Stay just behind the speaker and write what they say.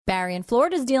Barry in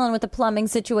Florida is dealing with a plumbing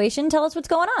situation. Tell us what's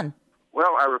going on.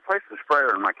 Well, I replaced the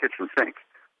sprayer in my kitchen sink,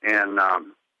 and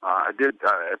I did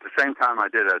at the same time I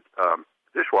did a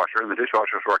dishwasher, and the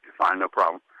dishwasher's working fine, no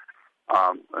problem.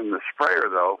 And the sprayer,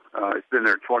 though, it's been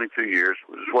there 22 years.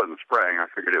 It just wasn't spraying. I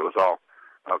figured it was all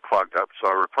clogged up, so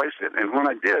I replaced it. And when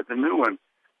I did, the new one,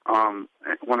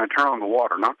 when I turn on the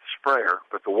water, not the sprayer,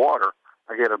 but the water,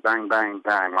 I get a bang, bang,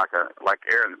 bang, like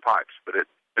air in the pipes. But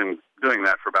it's been doing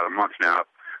that for about a month now,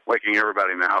 waking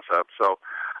everybody in the house up. So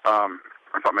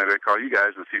I thought maybe I'd call you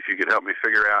guys and see if you could help me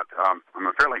figure out. I'm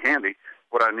fairly handy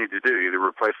what I need to do, either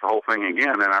replace the whole thing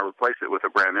again, and I replaced it with a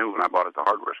brand new one I bought at the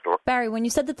hardware store. Barry, when you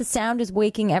said that the sound is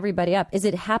waking everybody up, is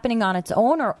it happening on its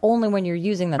own or only when you're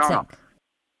using that sink? No.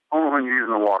 Only when you're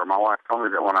using the water. My wife told me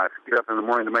that when I get up in the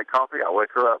morning to make coffee, I wake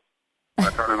her up, I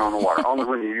turn it on the water. Only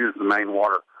when you use the main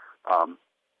water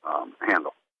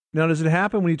handle. Now, does it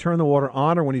happen when you turn the water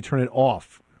on or when you turn it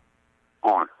off?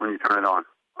 On, when you turn it on.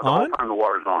 The whole time the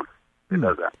water's on, it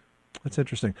does that. That's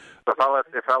interesting. So if I left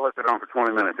it on for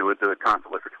 20 minutes, it would do it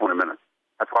constantly for 20 minutes.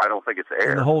 That's why I don't think it's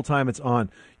air. And the whole time it's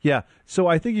on. Yeah. So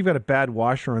I think you've got a bad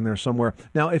washer in there somewhere.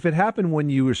 Now, if it happened when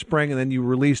you were spraying and then you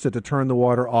released it to turn the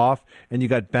water off and you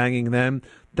got banging then,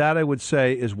 that I would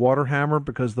say is water hammer,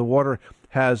 because the water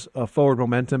has a forward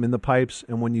momentum in the pipes,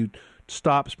 and when you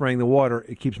stop spraying the water,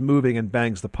 it keeps moving and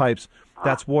bangs the pipes.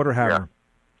 That's water hammer.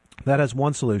 Yeah. That has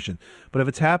one solution. But if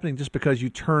it's happening just because you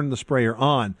turn the sprayer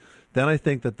on, then I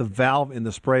think that the valve in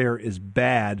the sprayer is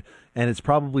bad, and it's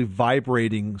probably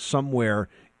vibrating somewhere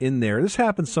in there. This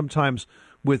happens sometimes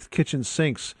with kitchen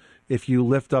sinks. If you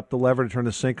lift up the lever to turn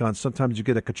the sink on, sometimes you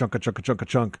get a ka-chunk, ka-chunk, ka-chunk,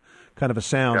 ka-chunk kind of a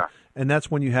sound, and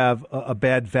that's when you have a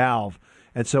bad valve.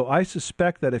 And so I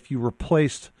suspect that if you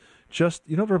replaced you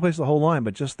don't have to replace the whole line,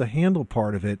 but just the handle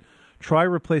part of it, try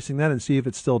replacing that and see if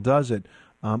it still does it.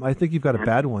 I think you've got a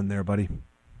bad one there, buddy.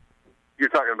 You're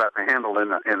talking about the handle in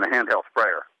the handheld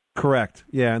sprayer. Correct.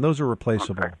 Yeah, and those are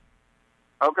replaceable.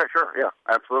 Okay, sure. Yeah,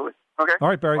 absolutely. Okay. All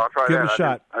right, Barry. I'll try give that. it a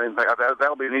shot. I didn't think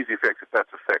that'll be an easy fix if that's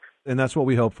a fix. And that's what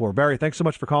we hope for. Barry, thanks so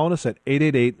much for calling us at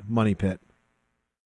 888-MONEY-PIT.